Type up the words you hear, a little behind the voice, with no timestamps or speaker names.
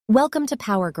Welcome to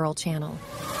Power Girl channel.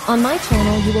 On my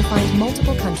channel, you will find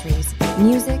multiple countries,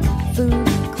 music, food,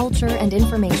 culture, and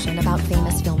information about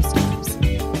famous film stars.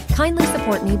 Kindly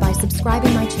support me by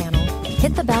subscribing my channel,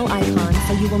 hit the bell icon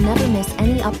so you will never miss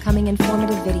any upcoming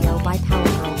informative video by Power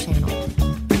Girl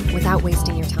channel. Without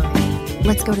wasting your time,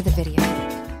 let's go to the video.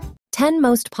 10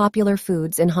 most popular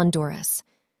foods in Honduras.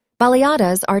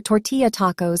 Baleadas are tortilla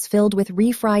tacos filled with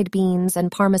refried beans and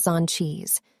Parmesan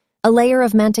cheese. A layer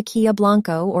of mantequilla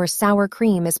blanco or sour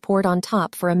cream is poured on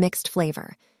top for a mixed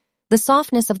flavor. The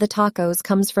softness of the tacos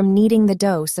comes from kneading the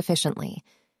dough sufficiently.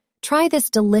 Try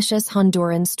this delicious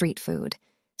Honduran street food.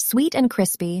 Sweet and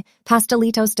crispy,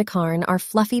 pastelitos de carne are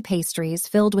fluffy pastries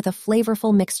filled with a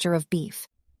flavorful mixture of beef.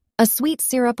 A sweet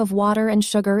syrup of water and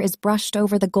sugar is brushed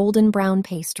over the golden brown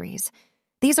pastries.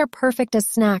 These are perfect as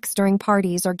snacks during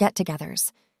parties or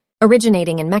get-togethers.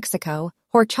 Originating in Mexico,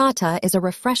 horchata is a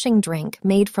refreshing drink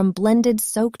made from blended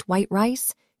soaked white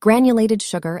rice, granulated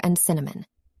sugar, and cinnamon.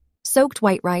 Soaked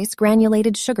white rice,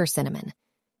 granulated sugar, cinnamon.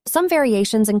 Some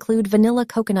variations include vanilla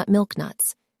coconut milk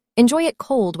nuts. Enjoy it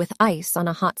cold with ice on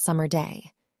a hot summer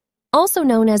day. Also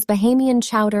known as Bahamian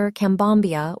chowder,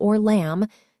 cambambia, or lamb,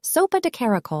 sopa de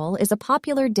caracol is a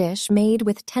popular dish made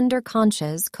with tender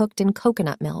conchas cooked in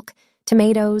coconut milk,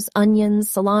 tomatoes, onions,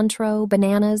 cilantro,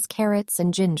 bananas, carrots,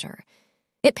 and ginger.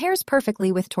 It pairs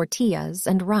perfectly with tortillas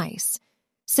and rice.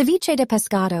 Ceviche de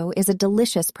pescado is a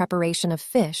delicious preparation of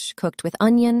fish cooked with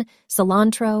onion,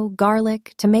 cilantro,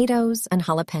 garlic, tomatoes, and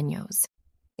jalapenos.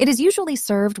 It is usually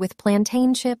served with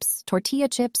plantain chips, tortilla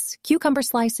chips, cucumber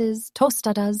slices,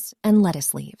 tostadas, and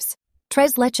lettuce leaves.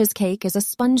 Tres leches cake is a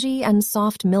spongy and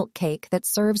soft milk cake that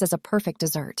serves as a perfect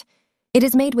dessert. It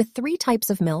is made with 3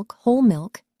 types of milk: whole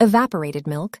milk, evaporated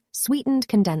milk, sweetened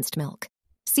condensed milk.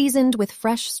 Seasoned with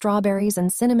fresh strawberries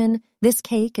and cinnamon, this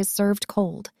cake is served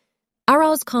cold.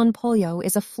 Arroz con pollo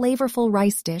is a flavorful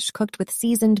rice dish cooked with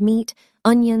seasoned meat,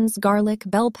 onions, garlic,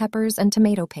 bell peppers, and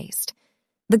tomato paste.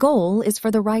 The goal is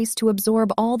for the rice to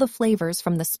absorb all the flavors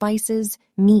from the spices,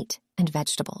 meat, and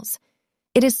vegetables.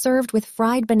 It is served with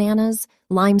fried bananas,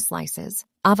 lime slices,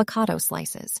 avocado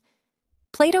slices.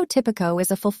 Plato típico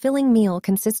is a fulfilling meal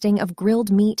consisting of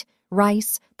grilled meat,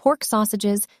 rice, pork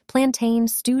sausages, plantain,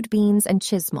 stewed beans, and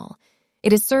chismol.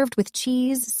 It is served with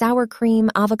cheese, sour cream,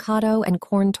 avocado, and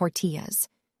corn tortillas.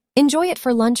 Enjoy it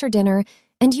for lunch or dinner,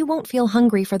 and you won't feel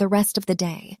hungry for the rest of the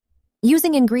day.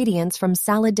 Using ingredients from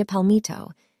salad de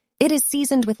palmito, it is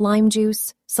seasoned with lime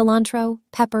juice, cilantro,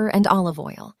 pepper, and olive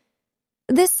oil.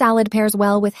 This salad pairs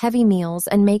well with heavy meals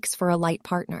and makes for a light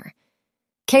partner.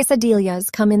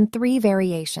 Quesadillas come in 3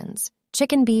 variations: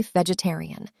 chicken, beef,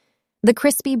 vegetarian. The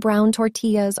crispy brown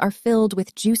tortillas are filled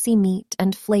with juicy meat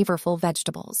and flavorful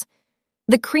vegetables.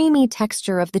 The creamy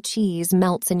texture of the cheese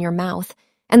melts in your mouth,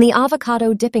 and the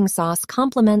avocado dipping sauce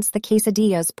complements the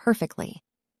quesadillas perfectly.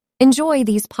 Enjoy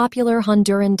these popular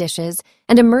Honduran dishes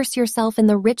and immerse yourself in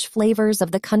the rich flavors of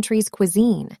the country's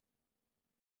cuisine.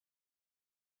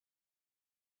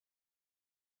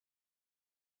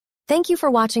 Thank you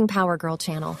for watching Power Girl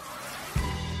channel.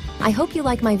 I hope you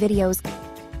like my videos.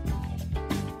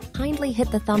 Kindly hit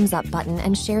the thumbs up button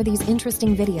and share these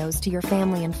interesting videos to your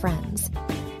family and friends.